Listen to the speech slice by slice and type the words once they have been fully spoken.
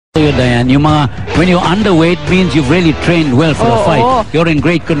you, Diane, yung mga, when you're underweight means you've really trained well for the fight. You're in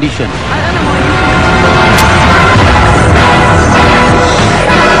great condition.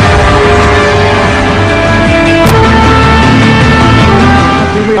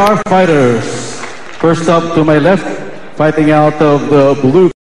 Our fighters. First up to my left, fighting out of the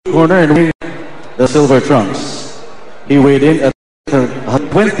blue corner and winning the silver trunks. He weighed in at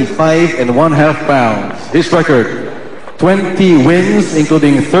 25.5 pounds. His record, 20 wins,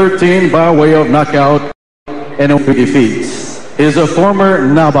 including 13 by way of knockout and 3 defeats. He is a former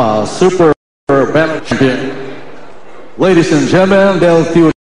NABA Super Bantamweight champion. Ladies and gentlemen, del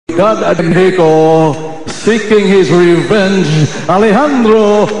Ciudad de Mexico, seeking his revenge,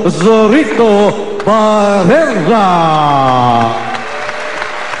 Alejandro Zorrito Barrera.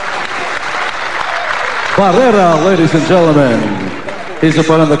 Barrera, ladies and gentlemen. His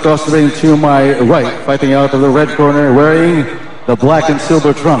opponent across the ring to my right, fighting out of the red corner, wearing the black and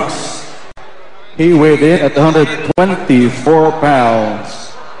silver trunks. He weighed in at 124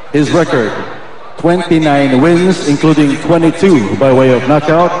 pounds. His record, 29 wins, including 22 by way of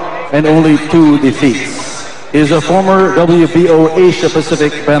knockout, and only 2 defeats. He is a former WBO Asia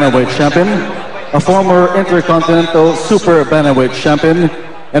Pacific Bantamweight champion, a former Intercontinental Super Bantamweight champion,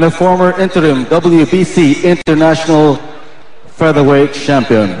 and a former interim WBC International Featherweight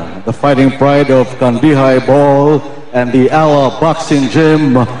champion. The fighting pride of Kandihay Ball and the Ala Boxing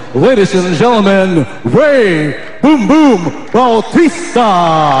Gym. Ladies and gentlemen, Ray Boom Boom Bautista.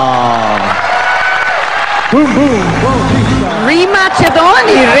 Boom Boom Bautista. Rematch ito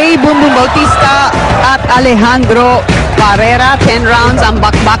ni Ray Boom Boom Bautista at Alejandro Barrera. 10 rounds ang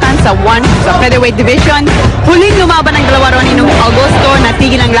bakbakan sa featherweight division. Huling lumaban ng dalawa ron noong Agosto.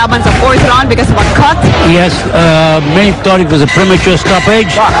 Natigil ang laban sa 4th round because of a cut. Yes, many thought it was a premature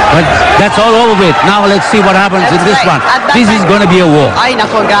stoppage, but that's all over with. Now let's see what happens in this one. This is going to be a war. Ay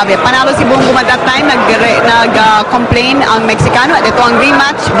nako, grabe. Panalo si Boom Boom at that time. Nag-complain ang Mexicano at ito ang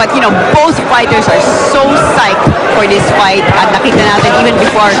rematch. But you know, both fighters are so psyched for this fight. At nakita natin even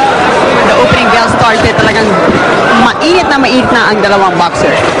before the opening bell started, talagang mainit na ang dalawang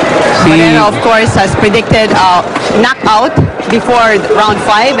boxer. Barrera, of course, has predicted knockout before round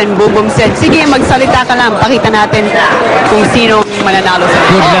 5, and Boom Boom said, sige, magsalita ka lang, pakita natin kung sino mananalo sa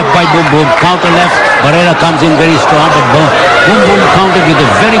good left by Boom Boom, counter left. Barrera comes in very strong, but Boom Boom countered with a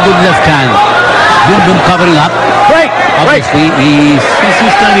very good left hand. Boom Boom covering up. Obviously, he's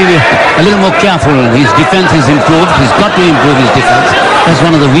going to be a little more careful. His defense is improved. He's got to improve his defense. That's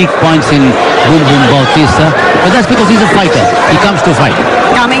one of the weak points in Boom Boom Bautista. But that's because he's a fighter. He comes to fight.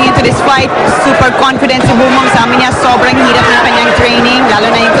 Coming into this fight, super confident si Boom Boom. Sabi niya, sobrang hirap ng kanyang training, lalo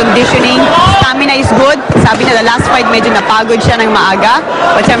na yung conditioning. Stamina is good. Sabi niya, the last fight, medyo napagod siya ng maaga.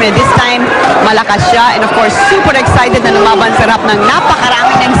 But sabi niya, this time, malakas siya. And of course, super excited na lumaban sa harap ng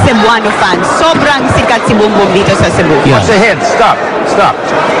napakarami ng Cebuano fans. Sobrang sikat si Boom Boom dito sa Cebu. Yeah. What's ahead? Stop. Come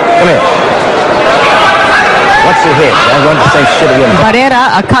here. What's ahead? I want to say shit again.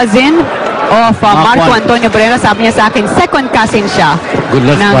 Barrera, a cousin of Marco Antonio Barrera, sabi niya sa akin, second cousin siya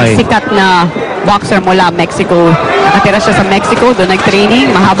ng sikat na boxer mula Mexico. Nakatira siya sa Mexico, doon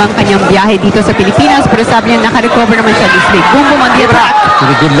nag-training, mahabang kanyang biyahe dito sa Pilipinas, pero sabi niya naka-recover naman siya this week. Boom Boom on the attack.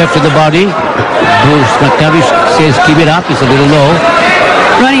 With a good left to the body. Bruce McTavish says keep it up, it's a little low.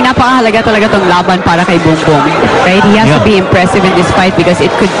 Ronnie, napakahalaga talaga tong laban para kay Boom Boom. Right? He has to be impressive in this fight because it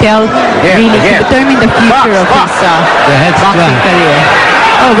could really determine the future of his boxing career.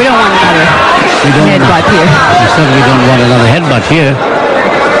 Oh, we don't want another headbutt here. We certainly don't want another headbutt here.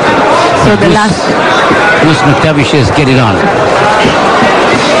 So the last... Bruce McTavish says get it on.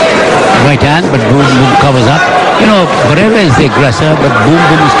 Right hand, but Boom Boom covers up. You know, Barrera is the aggressor, but Boom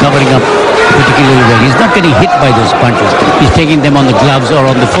Boom is covering up particularly well. He's not getting hit by those punches. He's taking them on the gloves or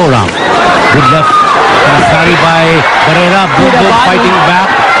on the forearm. Good left. Carry by Barrera. Boom Boom fighting back.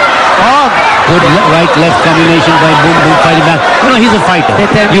 Oh, good right-left combination by Boom Boom fighting back. You know, he's a fighter.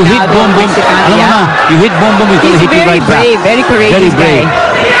 You hit Boom Boom. You hit Boom Boom, he's going to hit you right back. Very courageous. Very brave.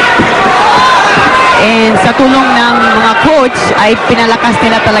 And sa tulong ng mga coach, ay pinalakas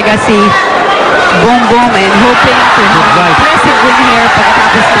nila talaga si Boom Boom and hoping to have an impressive win here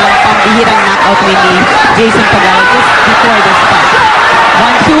pagkatapos ng pambihirang knockout win ni Jason Pagano just before this fight.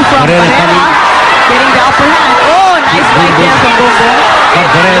 1-2 from Barrera, getting the upper hand. Oh, nice fight there from Boom Boom.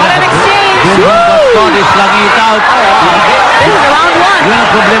 What an exchange! Boom Boom slugging it out. This is round 1. Yung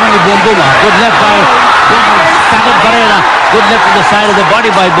problema ni Boom Boom. Good left by Boom Boom. Staggered Barrera. Good left to the side of the body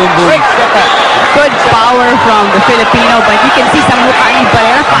by Boom Boom. Good power from the Filipino, but you can see sa mukha ni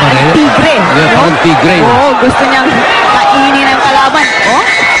Barrera, parang tigre. Parang tigre. Oh, gusto niyang kainin ang kalaban. Oh,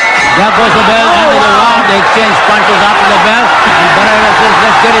 There goes the bell, end of the round. They exchange punches after the bell. And Barrera says,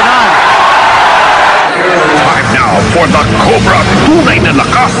 let's get it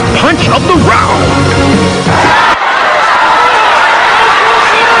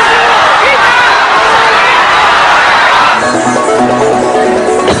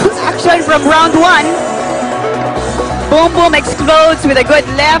from round 1. Boom Boom explodes with a good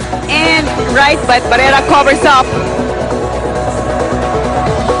left and right, but Barrera covers up.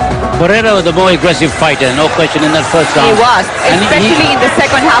 Barrera was the more aggressive fighter, no question in that first round. He was, And especially in the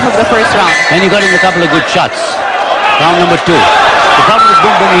second half of the first round. And he got in a couple of good shots. Round number 2. The problem with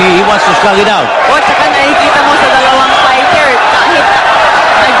Boom Boom, he wants to slug it out. O, tsaka nakikita mo sa dalawang fighter, kahit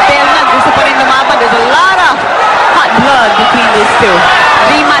nag-bell na, gusto pa rin lumaban. There's a lot of hot blood between these two.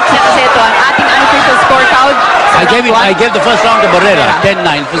 Rematch na kasi ito, ang ating unofficial scorecard. I gave the first round to Barrera, 10-9.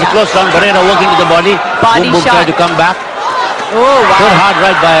 It was a close round. Barrera walking to the body. Body Boom Boom shot. tried to come back. Oh, wow. Good hard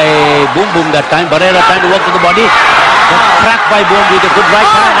right by Boom Boom that time. Barrera trying to walk to the body. But cracked by Boom with a good right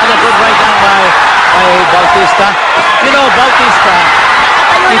hand. Another good right hand by Bautista. You know, Bautista.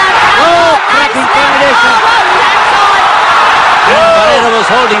 Cracking combination. Barrera was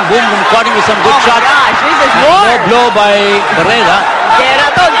holding. Boom Boom caught him with some good shots. Gosh, this is And war. no blow by Barrera. Gera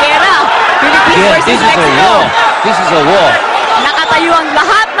to, gera. Philippines Yeah, versus this is a Mexico. war. This is a war. Nakatayo ang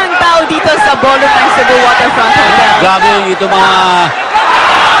lahat ng tao dito sa ballroom ng Cebu Waterfront Hotel. Grabe ito mga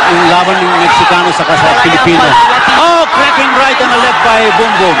yung laban ng Mexicano sa Pilipino. Oh, cracking right on the left by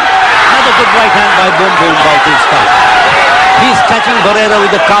Boom Boom. Another good right hand by Boom Boom Bautista. He's touching Barrera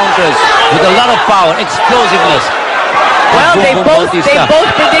with the counters with a lot of power, explosiveness. Well, Boom they Boom both Bautista.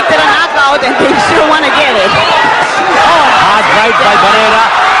 predicted a knockout and they sure want to get it. Oh, Hard right by Barrera,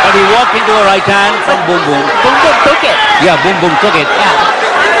 but he walked into a right hand from Boom Boom. Boom Boom took it. Yeah, Boom Boom took it. Yeah.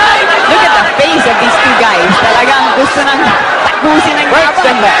 Look at the face of these two guys. Talagang gusto nang tapusin ng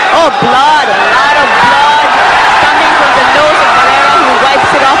laban. Oh, blood. A lot of blood coming from the nose of Barrera, who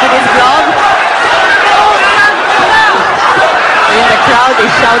wipes it off with his glove. And the crowd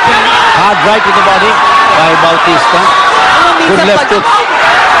is shouting. Hard right to the body by Bautista. Good left hook.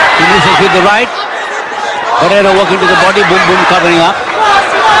 He misses with the right. Barrera walking to the body. Boom Boom covering up.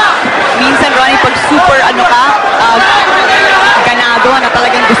 Minsan, Ronnie, pag super ganado na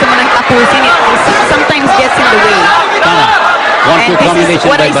talagang gusto mo nang tapusin, it sometimes gets in the way. Tama. And 1-2 this is combination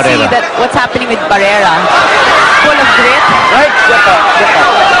what by I see Barrera. that what's happening with Barrera. Full of grit. Right, step up, step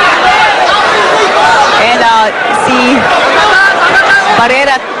up. And si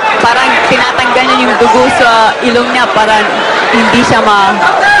Barrera, parang tinatanggal niya yung dugo sa ilong niya para hindi siya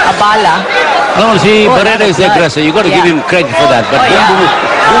maabala. No, see, Oh, Barrera is blood. aggressive. You got to give Yeah. him credit for that. But Oh, yeah. Boom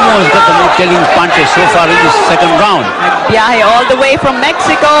Boom has got the more telling punches so far in this second round. Nagbiyahe all the way from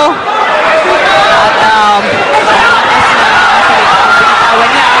Mexico. At binitawan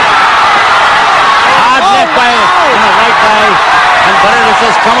niya. Hard left by, right by, and Barrera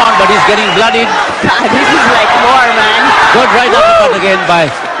says, come on, but he's getting bloodied. God, this is like war, man. Good right uppercut again by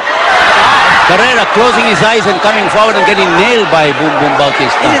Barrera, closing his eyes and coming forward and getting nailed by Boom Boom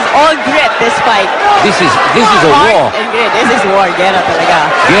This Bautista. is all grit, this fight. This is a war. Heart and grit. This is war. Gera talaga.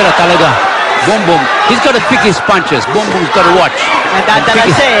 Guerra talaga. Boom Boom. He's got to pick his punches. Boom Boom's got to watch. Nadadala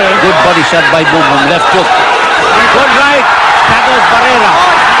siya eh. Good body shot by Boom Boom. Left hook. Good right. Tackles Barrera.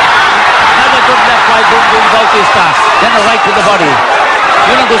 Another good left by Boom Boom Bautista. Then a right to the body.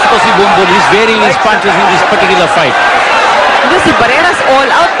 Yun ang gusto ko si Boom Boom. He's varying his punches in this particular fight. Ito si Barrera's all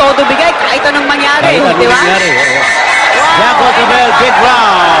out. Todo bigay. Kahit anong mangyari. Kahit anong Di ba? nangyari. That was a very big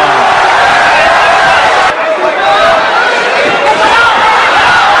round.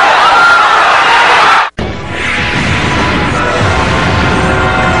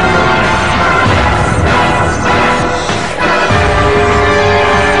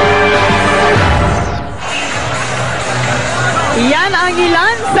 Yan ang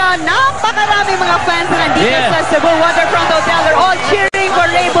ilan sa napakarami mga fans na nandito Yeah. sa Cebu Waterfront Hotel. They're all cheering for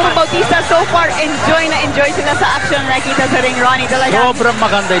Boom Bautista. So far, enjoy sila sa action. Nakita sa ring, Ronnie, talaga. Sobrang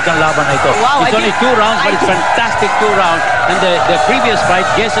maganda itong laban na ito. Wow, It's I only think- 2 rounds, but I it's think- fantastic 2 rounds. And the previous fight,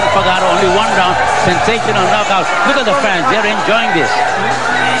 Jason Pagaro, only 1 round, sensational knockout. Look at the fans, they're enjoying this.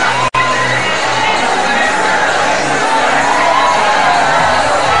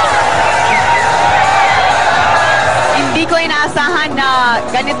 Hindi ko inaasahan na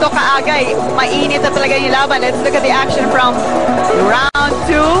ganito kaaga. Mainit na talaga yung laban. Let's look at the action from round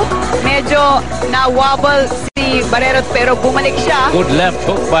 2. Medyo na-wobble si Barrera pero bumalik siya. Good left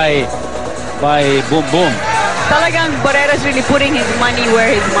hook by Boom Boom. Talagang Barrera's really putting his money where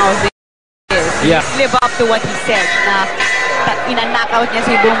his mouth is. Yeah. Live up to what he said na ina-knockout niya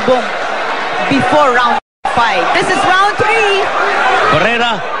si Boom Boom before round 5. This is round 3.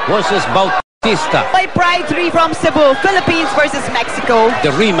 Barrera versus Bautista. By Pride 3 from Cebu, Philippines versus Mexico.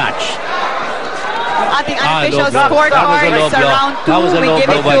 The rematch. Ating unofficial Low blow. That was a scorecard low sa blow. round 2. That was a We low give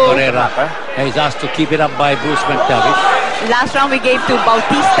blow it by to Barrera. He's asked to keep it up by Bruce McTavish. last round we gave to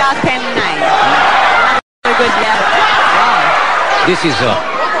Bautista 10-9. Another good left. Wow. This is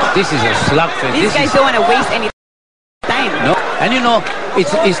This is a slugfest. These guys don't want to waste any time. No, and you know,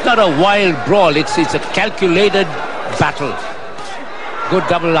 it's not a wild brawl. It's a calculated battle. Good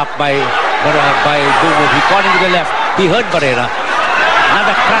double up by Boom Boom. He caught into the left. He hurt Barrera.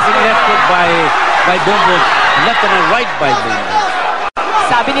 Another crashing left hook by Boom Boom. Left and a right by Boom Boom.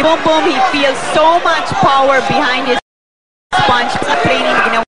 Sabi ni Boom Boom, he feels so much power behind his punch. Training na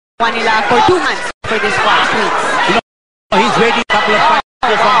ginawa nila for 2 months for this 5 weeks. You know, he's waiting a couple of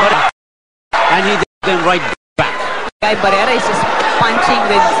punches from Barrera, and he did them right back. Guy Barrera is just punching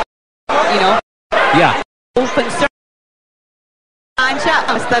with, you know, Yeah. no concern. Siya,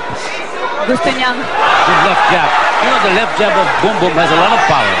 basta gusto niyang Good left jab. You know, the left jab of Boom Boom has a lot of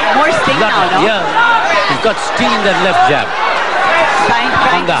power. more sting now, no? Yeah. He's got sting in that left jab. Trying to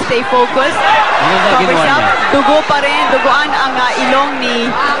Hanga. stay focused. Ano na Covers ginawa up. niya? Dugo pa rin. Duguan ang ilong ni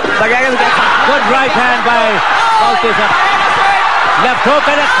Barrera. We got some Good right hand by Bautista. Left hook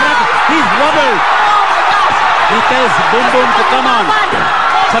and a crack. He's wobbled. He tells Boom Boom to come on.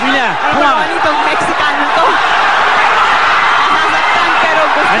 Sabi niya, come on. Ano itong Mexicano to? Nasasaktan pero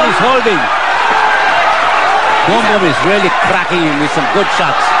gusto. And he's holding. Boom Boom is really cracking him with some good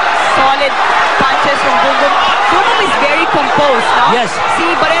shots. Solid punches from Boom Boom. Boom Boom is very composed, no? Yes. Si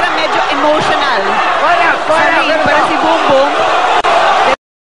Barrera medyo emotional. Sa ring, pero si Boom Boom,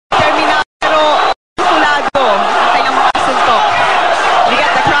 determinado, pero kulado ang kanyang mga suntok. We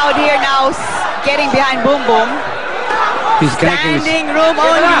got the crowd here now getting behind Boom Boom. He's connecting his Standing room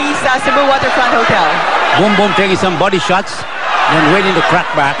only sa Cebu Waterfront Hotel. Boom Boom taking some body shots, then waiting to crack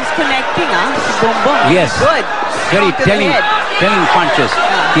back. He's connecting, si Boom Boom. Yes. Good. Very Strong to the head. telling punches.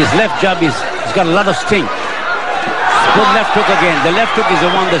 His left jab he's got a lot of sting. Good left hook again. The left hook is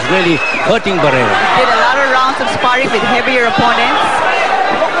the one that's really hurting Barrera. Did a lot of rounds of sparring with heavier opponents.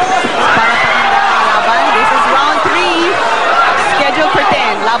 Para paganda ang laban. This is round 3. Scheduled for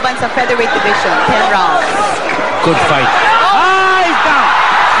 10. Laban sa featherweight division. 10 rounds. Good fight. Ah, he's down.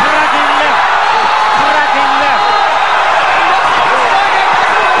 Cracking left. Cracking left.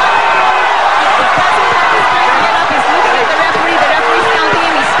 He's looking at the referee. The referee's counting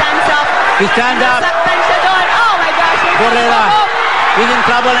him. He stands up. He stands up. Nasaktan siya doon. Oh my gosh. Barrera. He's in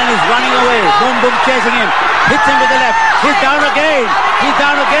trouble and he's running away. Boom Boom chasing him. Hits him with the left. He's down again. He's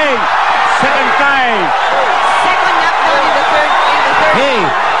down again. Second time. Second knockdown in the third. Hey,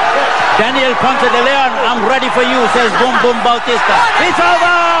 Daniel Ponce de Leon, I'm ready for you, says Boom Boom Bautista. It's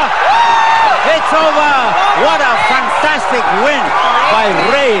over! It's over! What a fantastic win by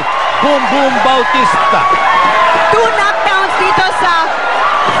Ray Boom Boom Bautista. 2 knockdowns dito sa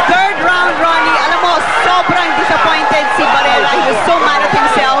third round, Ronnie. Alam mo, sobrang disappointed si Barrera. He was so mad at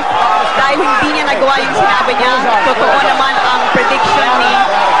himself dahil hindi niya nagawa yung sinabi niya. Totoo naman ang prediction ni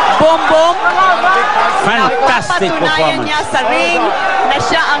Boom Boom. Fantastic Papatunayan performance. niya sa ring na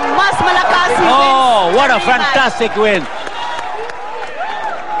siya ang mas malakas. He wins Oh, what a the rematch. fantastic win.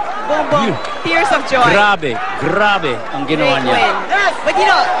 Boom Boom, tears of joy. Grabe, grabe ang ginawa Great niya. win. But you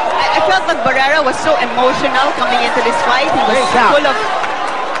know, I felt that Barrera was so emotional coming into this fight. He was full of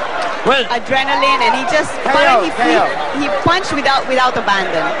Well, adrenaline, and he just he punched without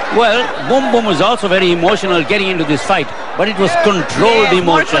abandon. well, Boom Boom was also very emotional getting into this fight, but it was controlled Yes,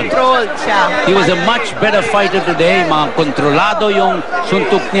 more emotion. controlled siya. He was a much better fighter today. Mga kontrolado yung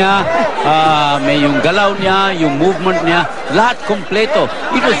suntok niya, may yung galaw niya, yung movement niya, lahat kompleto.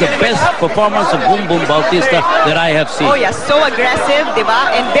 It was the best performance of Boom Boom Bautista that I have seen. Oh yeah, so aggressive, di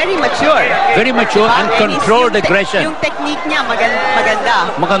ba? And very mature. Very mature and controlled aggression. Yung technique niya maganda.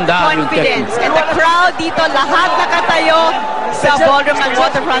 Maganda yung Confidence. technique. And the crowd dito, lahat nakatayo sa ballroom ng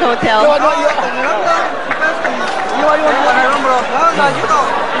Waterfront Hotel.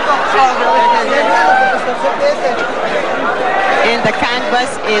 And the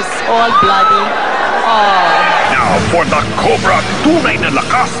canvas is all bloody. Oh. Now for the Cobra tunay na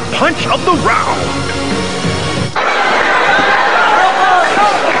lakas punch of the round.